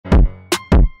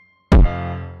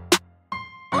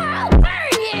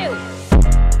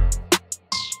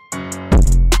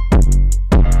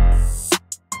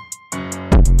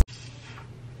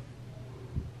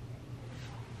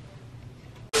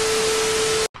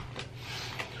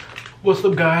What's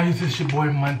up guys, it's your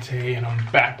boy Monte and I'm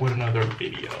back with another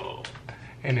video.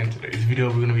 And in today's video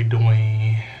we're going to be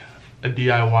doing a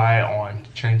DIY on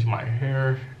changing my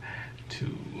hair to,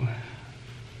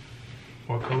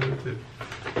 what color is it?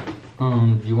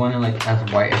 You want it like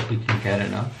as white as we can get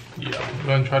it, no? Yeah, I'm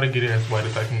going to try to get it as white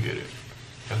as I can get it,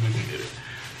 as we can get it.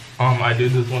 I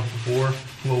did this once before,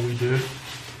 what we did.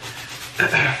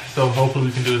 So hopefully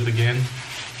we can do this again.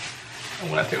 And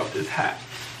when I take off this hat.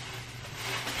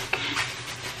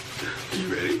 Are you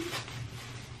ready?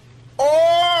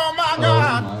 Oh my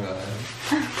God! Oh my God.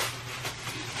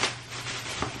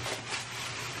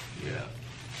 Yeah.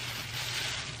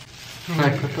 Can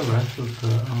I cut the rest of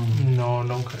the No,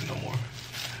 don't cut no more.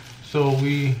 So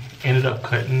we ended up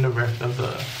cutting the rest of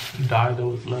the dye that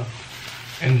was left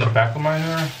in the back of my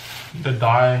hair. The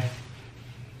dye,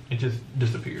 it just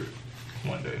disappeared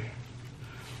one day.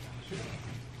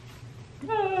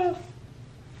 I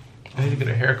need to get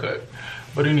a haircut.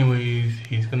 But anyways,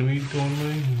 he's gonna be doing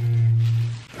my hair.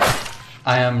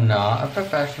 I am not a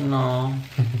professional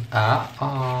at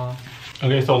all.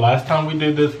 Okay, so last time we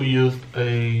did this, we used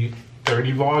a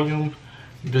 30 volume.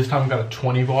 This time we got a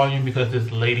 20 volume because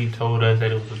this lady told us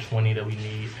that it was a 20 that we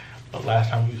need. But last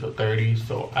time we used a 30,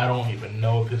 so I don't even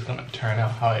know if it's gonna turn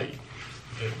out how it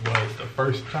was the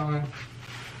first time.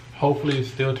 Hopefully it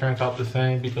still turns out the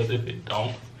same, because if it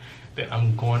don't, then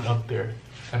I'm going up there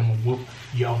and I'm gonna whoop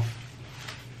yo.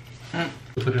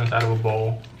 Put it inside of a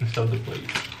bowl instead of the plate.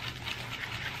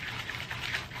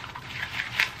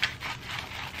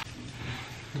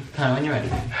 Time when you're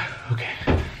ready. Okay,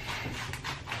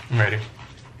 I'm ready.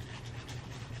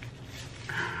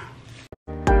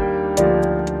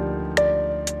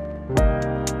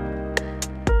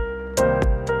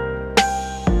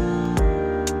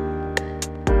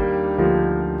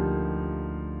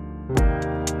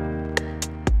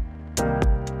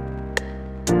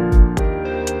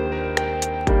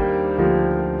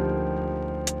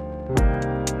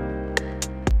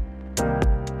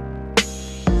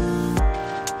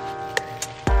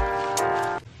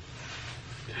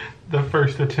 The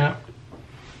first attempt,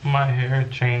 my hair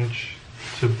changed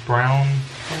to brown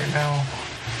right now.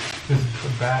 This is the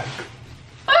back.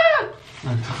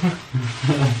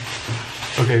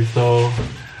 Okay, so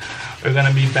we're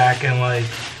gonna be back in like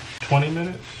 20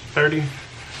 minutes, 30?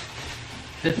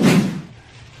 15.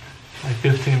 Like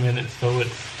 15 minutes, so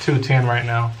it's 2:10 right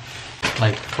now.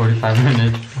 Like 45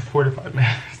 minutes. 45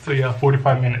 minutes, so yeah,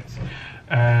 45 minutes.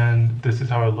 And this is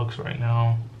how it looks right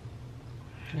now.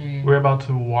 We're about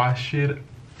to wash it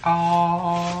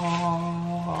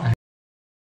off.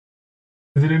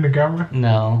 Is it in the camera?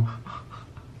 No.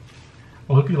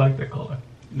 I hope you like that color.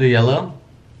 The yellow?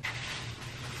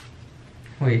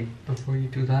 Wait, before you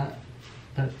do that,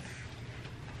 let's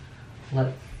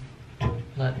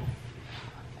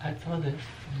add some of this.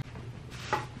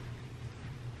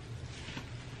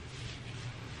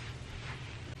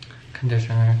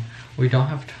 Conditioner. We don't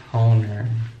have toner,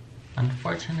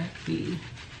 unfortunately.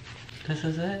 This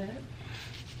is it.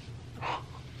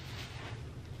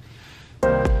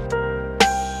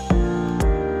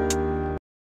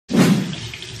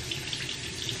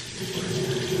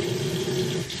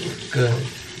 Good.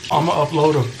 I'm gonna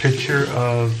upload a picture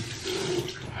of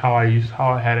how I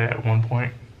had it at one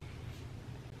point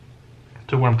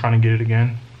to where I'm trying to get it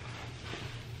again.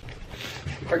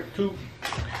 Part 2.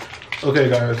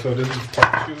 Okay guys, so this is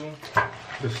part 2.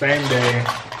 The same day,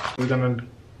 we're gonna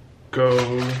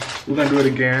do it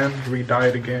again, re-dye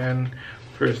it again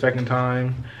for a second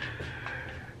time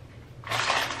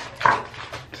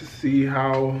to see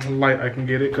how light I can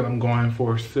get it, because I'm going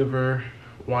for silver,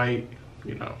 white,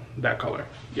 you know, that color.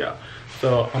 Yeah,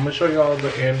 so I'm gonna show y'all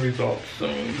the end result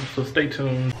soon, so stay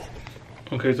tuned.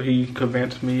 Okay, so he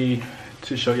convinced me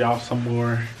to show y'all some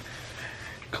more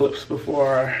clips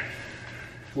before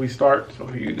we start, so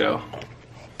here you go.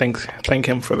 Thank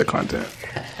him for the content.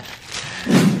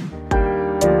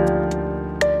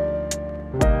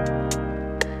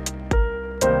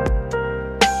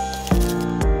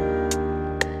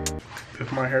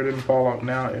 If my hair didn't fall out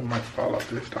now, it might fall out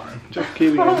this time. Just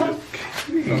kidding. Just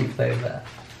kidding. Don't say that.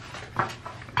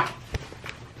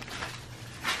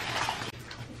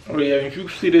 Oh yeah, if you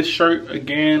see this shirt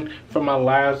again from my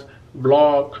last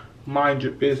vlog, mind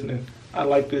your business. I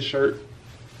like this shirt.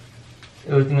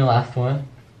 It was in the last one.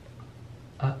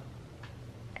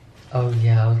 Oh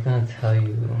yeah, I was gonna tell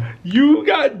you. You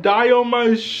got dye on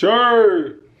my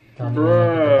shirt. Don't even look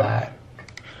at the Bruh. back.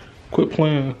 Quit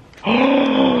playing.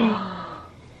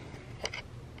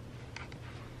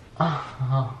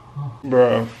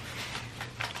 Bruh.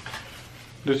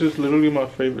 This is literally my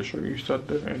favorite shirt. You sat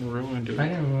there and ruined it. I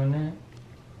didn't ruin it.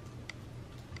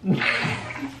 You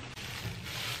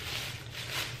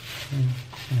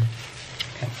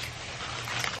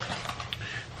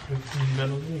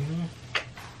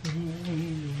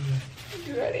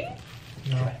ready?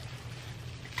 No.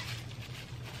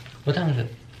 What time is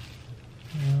it?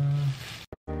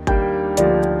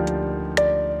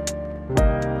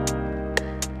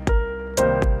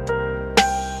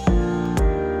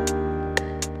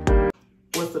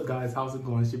 What's up, guys? How's it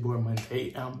going? It's your boy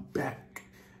Monday. I'm back.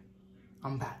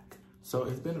 So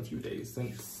it's been a few days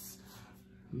since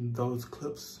those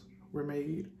clips were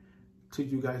made. To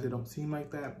you guys, it don't seem like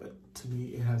that, but to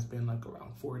me, it has been like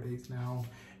around 4 days now.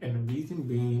 And the reason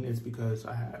being is because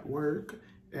I had work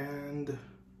and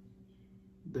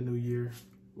the new year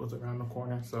was around the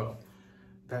corner, so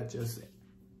that just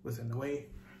was in the way.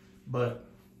 But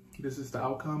this is the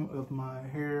outcome of my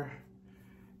hair.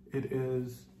 It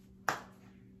is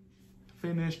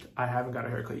finished. I haven't got a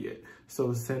haircut yet.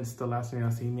 So since the last time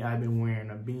y'all seen me, I've been wearing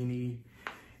a beanie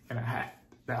and a hat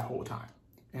that whole time.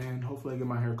 And hopefully I get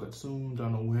my haircut soon,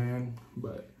 don't know when,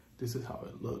 but this is how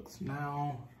it looks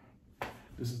now.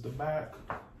 This is the back.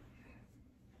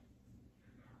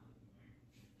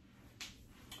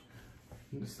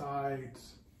 And the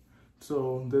sides.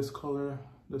 So this color,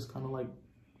 this kind of like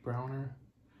browner,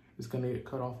 it's gonna get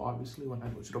cut off obviously when I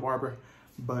go to the barber.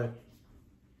 But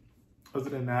other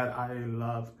than that, I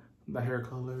love the hair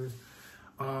colors.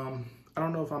 I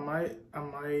don't know if I might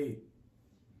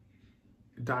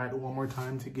dye it one more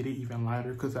time to get it even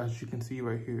lighter, because as you can see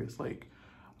right here, it's like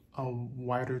a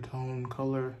whiter tone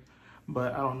color.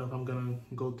 But I don't know if I'm gonna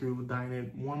go through dyeing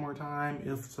it one more time.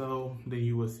 If so, then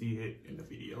you will see it in the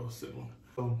video soon.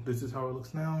 So this is how it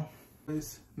looks now.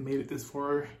 Guys, made it this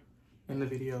far in the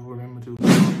video. Remember to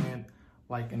comment,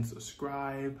 like, and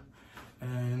subscribe,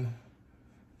 and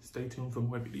stay tuned for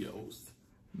more videos.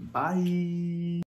 Bye.